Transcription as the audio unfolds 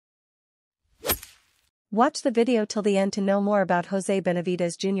Watch the video till the end to know more about José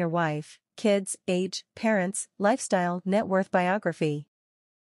Benavidez Jr. wife, kids, age, parents, lifestyle, net worth biography.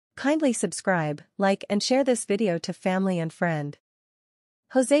 Kindly subscribe, like and share this video to family and friend.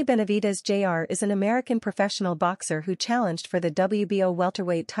 José Benavidez Jr. is an American professional boxer who challenged for the WBO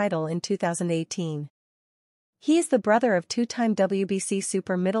welterweight title in 2018. He is the brother of two-time WBC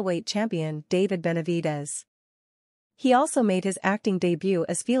super middleweight champion David Benavidez. He also made his acting debut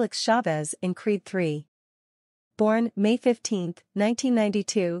as Felix Chavez in Creed III. Born May 15,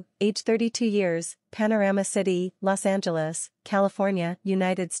 1992, age 32 years, Panorama City, Los Angeles, California,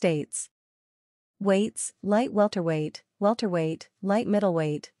 United States. Weights: light welterweight, welterweight, light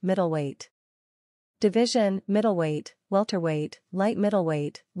middleweight, middleweight. Division: middleweight, welterweight, light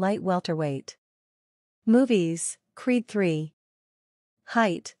middleweight, light welterweight. Movies: Creed III.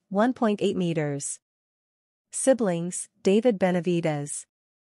 Height: 1.8 meters. Siblings: David Benavidez.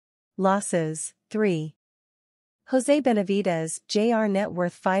 Losses: 3. José Benavidez Jr. net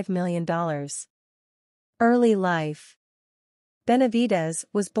worth $5 million. Early life. Benavidez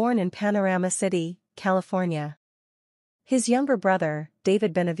was born in Panorama City, California. His younger brother,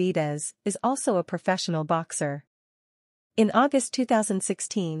 David Benavidez, is also a professional boxer. In August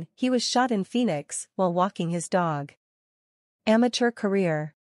 2016, he was shot in Phoenix while walking his dog. Amateur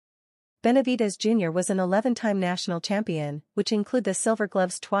career. Benavidez Jr. was an 11-time national champion, which include the Silver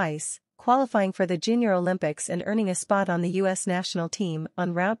Gloves twice, qualifying for the Junior Olympics and earning a spot on the U.S. national team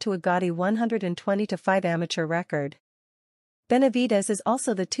en route to a gaudy 120-5 amateur record. Benavidez is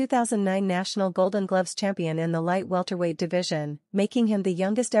also the 2009 National Golden Gloves champion in the light welterweight division, making him the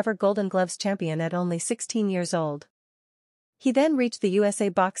youngest ever Golden Gloves champion at only 16 years old. He then reached the USA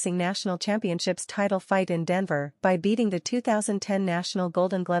Boxing National Championships title fight in Denver by beating the 2010 National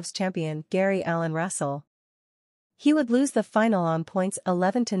Golden Gloves champion Gary Allen Russell. He would lose the final on points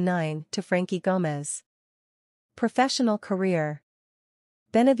 11-9 to Frankie Gomez. Professional career.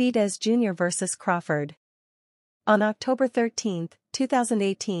 Benavidez Jr. vs. Crawford. On October 13,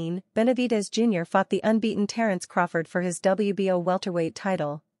 2018, Benavidez Jr. fought the unbeaten Terence Crawford for his WBO welterweight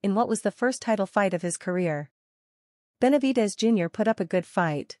title, in what was the first title fight of his career. Benavidez Jr. put up a good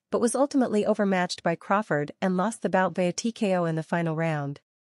fight, but was ultimately overmatched by Crawford and lost the bout via TKO in the final round.